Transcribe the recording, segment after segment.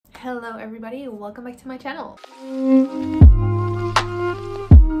Hello everybody, welcome back to my channel.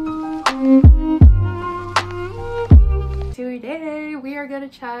 Today we are gonna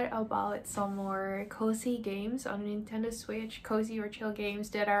chat about some more cozy games on Nintendo Switch, cozy or chill games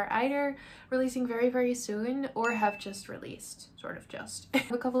that are either releasing very soon or have just released, sort of just.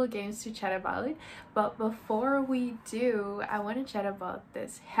 A couple of games to chat about, but before we do, I want to chat about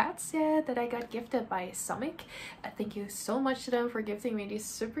this headset that I got gifted by Summik. Thank you so much to them for gifting me this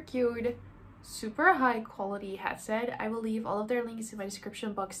super cute, super high quality headset. I will leave all of their links in my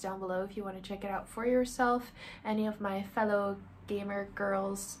description box down below if you want to check it out for yourself. Any of my fellow gamer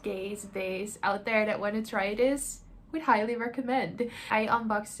girls, gays, bays out there that want to try this, would highly recommend. I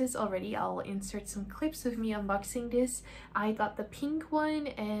unboxed this already. I'll insert some clips of me unboxing this. I got the pink one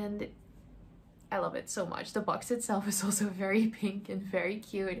and I love it so much. The box itself is also very pink and very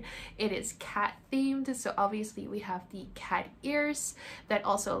cute. It is cat themed, so obviously we have the cat ears that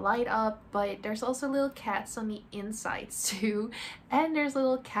also light up, but there's also little cats on the insides too, and there's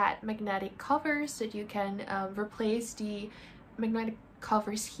little cat magnetic covers that you can replace the magnetic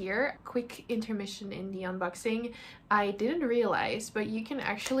covers here. Quick intermission in the unboxing. I didn't realize, but you can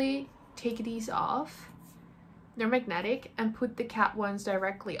actually take these off. They're magnetic, and put the cat ones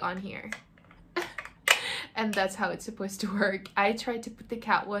directly on here. And that's how it's supposed to work. I tried to put the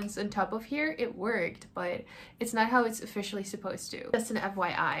cat ones on top of here. It worked, but it's not how it's officially supposed to. Just an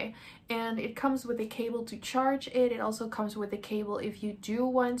FYI. And it comes with a cable to charge it. It also comes with a cable if you do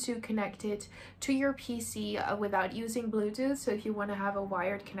want to connect it to your PC without using Bluetooth. So if you want to have a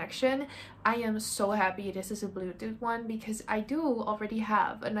wired connection, I am so happy this is a Bluetooth one, because I do already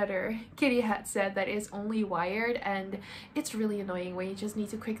have another kitty headset that is only wired, and it's really annoying when you just need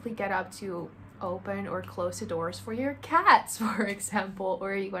to quickly get up to open or close the doors for your cats, for example,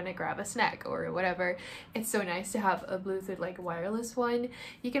 or you want to grab a snack or whatever. It's so nice to have a Bluetooth like wireless one.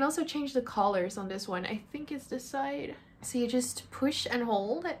 You can also change the colors on this one. I think it's this side. So you just push and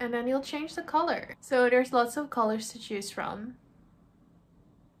hold and then you'll change the color. So there's lots of colors to choose from.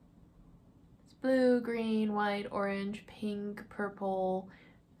 It's blue, green, white, orange, pink, purple,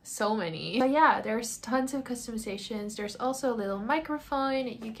 so many. But yeah, there's tons of customizations. There's also a little microphone.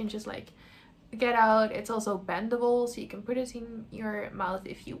 You can just like get out. It's also bendable, so you can put it in your mouth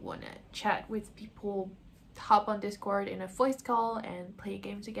if you want to chat with people, hop on Discord in a voice call and play a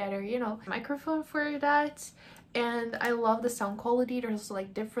game together, you know. Microphone for that. And I love the sound quality. There's also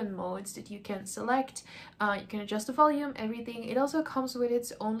like different modes that you can select. You can adjust the volume, everything. It also comes with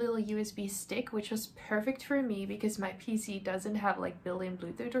its own little USB stick, which was perfect for me because my PC doesn't have like built-in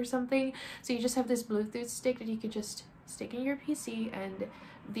Bluetooth or something. So you just have this Bluetooth stick that you can just stick in your PC, and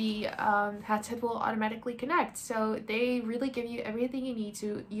the headset will automatically connect. So they really give you everything you need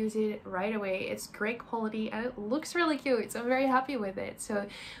to use it right away. It's great quality and it looks really cute, so I'm very happy with it. So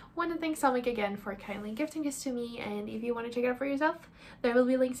want to thank Summik again for kindly gifting this to me, and if you want to check it out for yourself, there will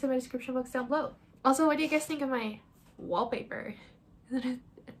be links in my description box down below. Also, what do you guys think of my wallpaper? Isn't it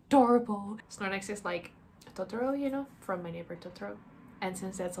adorable? Snorlax is like Totoro, you know, from My Neighbor Totoro, and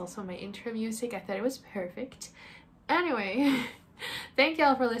since that's also my intro music, I thought it was perfect. Anyway, thank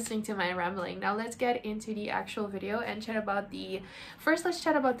y'all for listening to my rambling. Now let's get into the actual video and chat about let's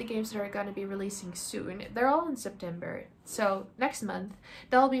chat about the games that are going to be releasing soon. They're all in September, so next month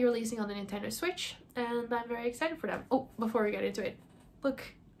they'll be releasing on the Nintendo Switch, and I'm very excited for them. Oh, before we get into it, look,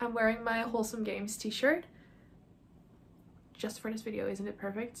 I'm wearing my Wholesome Games t-shirt just for this video. Isn't it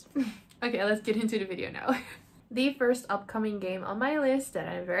perfect? Okay, let's get into the video now. The first upcoming game on my list that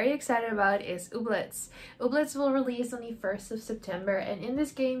I'm very excited about is Ooblets. Ooblets will release on the 1st of September, and in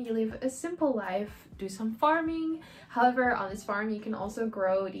this game you live a simple life, do some farming. However, on this farm you can also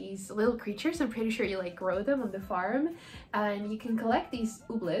grow these little creatures. I'm pretty sure you like grow them on the farm, and you can collect these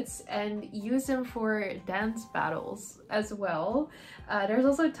Ooblets and use them for dance battles as well. There's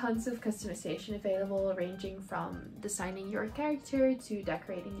also tons of customization available, ranging from designing your character to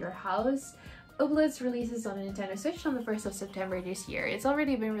decorating your house. Ooblets releases on the Nintendo Switch on the 1st of September this year. It's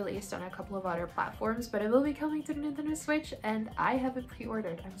already been released on a couple of other platforms, but it will be coming to the Nintendo Switch, and I have it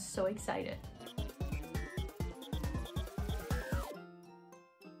pre-ordered. I'm so excited.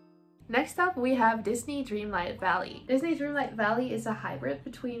 Next up, we have Disney Dreamlight Valley. Disney Dreamlight Valley is a hybrid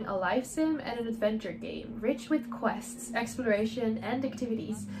between a life sim and an adventure game, rich with quests, exploration, and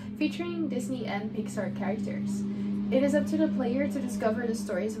activities, featuring Disney and Pixar characters. It is up to the player to discover the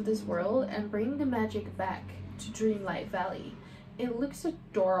stories of this world and bring the magic back to Dreamlight Valley. It looks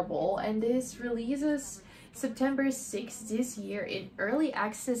adorable, and this releases September 6th this year in early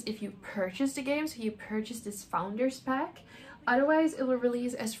access if you purchase the game. So you purchase this Founders Pack. Otherwise, it will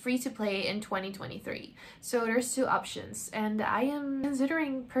release as free to play in 2023. So there's two options, and I am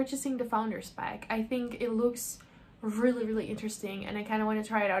considering purchasing the Founders Pack. I think it looks really interesting, and I kind of want to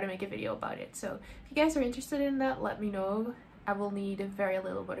try it out and make a video about it. So if you guys are interested in that, let me know. I will need very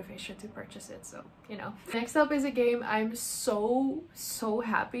little motivation to purchase it, so you know. Next up is a game I'm so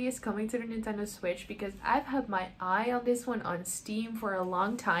happy is coming to the Nintendo Switch, because I've had my eye on this one on Steam for a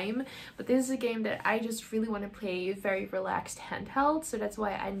long time, but this is a game that I just really want to play very relaxed handheld, so that's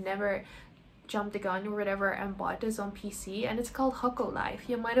why I never jumped the gun or whatever and bought this on PC, and it's called Hokko Life.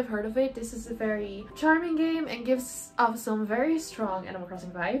 You might have heard of it. This is a very charming game and gives off some very strong Animal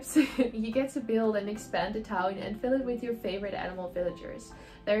Crossing vibes. You get to build and expand the town and fill it with your favorite animal villagers.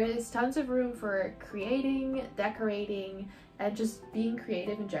 There is tons of room for creating, decorating, and just being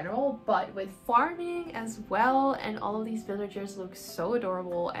creative in general, but with farming as well, and all of these villagers look so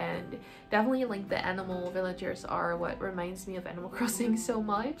adorable, and definitely like the animal villagers are what reminds me of Animal Crossing so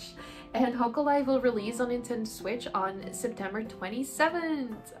much. And Hokko Life will release on Nintendo Switch on September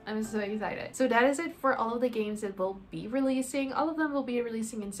 27th. I'm so excited. So that is it for all of the games that will be releasing. All of them will be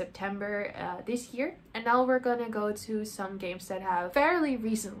releasing in September this year. And now we're gonna go to some games that have fairly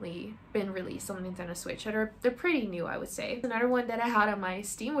recently been released on Nintendo Switch. They're pretty new, I would say. Another one that I had on my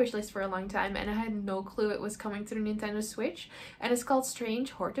Steam wishlist for a long time, and I had no clue it was coming to the Nintendo Switch, and it's called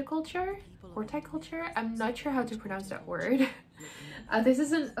Strange Horticulture? Horticulture? I'm not sure how to pronounce that word. This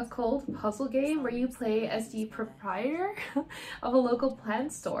is an occult puzzle game where you play as the proprietor of a local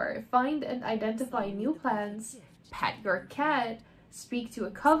plant store. Find and identify new plants, pet your cat, speak to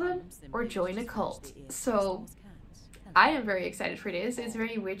a coven, or join a cult. So I am very excited for this. It's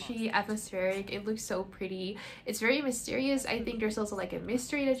very witchy, atmospheric, it looks so pretty. It's very mysterious. I think there's also like a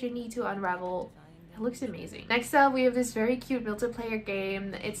mystery that you need to unravel. It looks amazing. Next up, we have this very cute multiplayer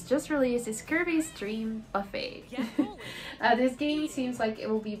game. It's just released. It's Kirby's Dream Buffet. This game seems like it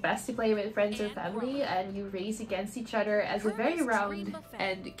will be best to play with friends or family, and you race against each other as a very round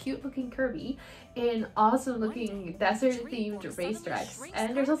and cute looking Kirby in awesome looking desert themed racetracks.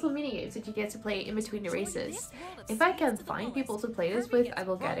 And there's also mini games that you get to play in between the races. If I can find people to play this with, I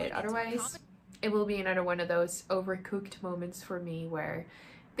will get it. Otherwise, it will be another one of those overcooked moments for me where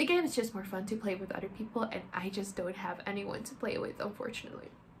the game is just more fun to play with other people, and I just don't have anyone to play with, unfortunately.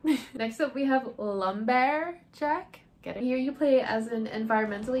 Next up, we have Lumbear Jack. Get it? Here you play as an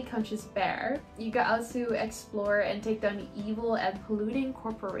environmentally conscious bear. You go out to explore and take down the evil and polluting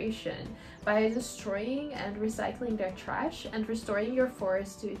corporation by destroying and recycling their trash and restoring your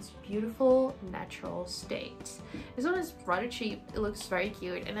forest to its beautiful natural state. This one is rather cheap, it looks very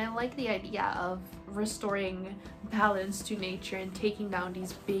cute, and I like the idea of restoring balance to nature and taking down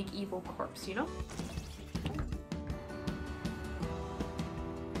these big evil corps, you know?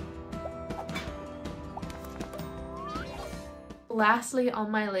 Lastly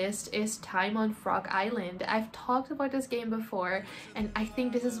on my list is Time on Frog Island. I've talked about this game before, and I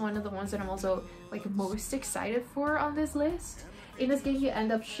think this is one of the ones that I'm also like most excited for on this list. In this game, you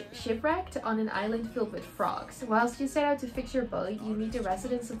end up shipwrecked on an island filled with frogs. Whilst you set out to fix your boat, you meet the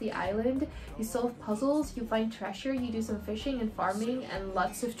residents of the island, you solve puzzles, you find treasure, you do some fishing and farming, and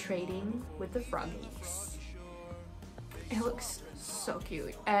lots of trading with the froggies. It looks so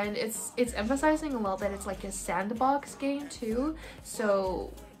cute, and it's emphasizing a lot that it's like a sandbox game too,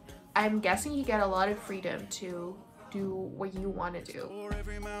 so I'm guessing you get a lot of freedom to do what you want to do. For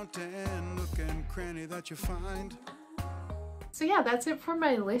every mountain, nook and cranny that you find. So yeah, that's it for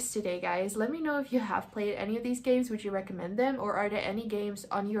my list today, guys. Let me know if you have played any of these games. Would you recommend them, or are there any games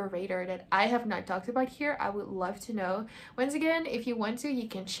on your radar that I have not talked about here? I would love to know. Once again, if you want to, you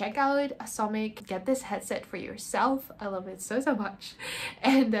can check out Atomic, get this headset for yourself. I love it so much,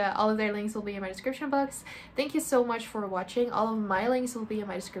 and all of their links will be in my description box. Thank you so much for watching. All of my links will be in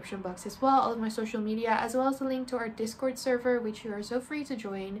my description box as well, all of my social media, as well as the link to our Discord server, which you are so free to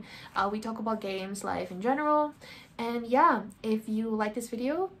join. We talk about games, life in general. And yeah, if you like this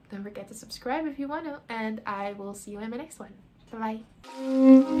video, don't forget to subscribe if you want to, and I will see you in my next one. Bye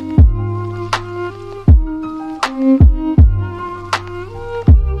bye.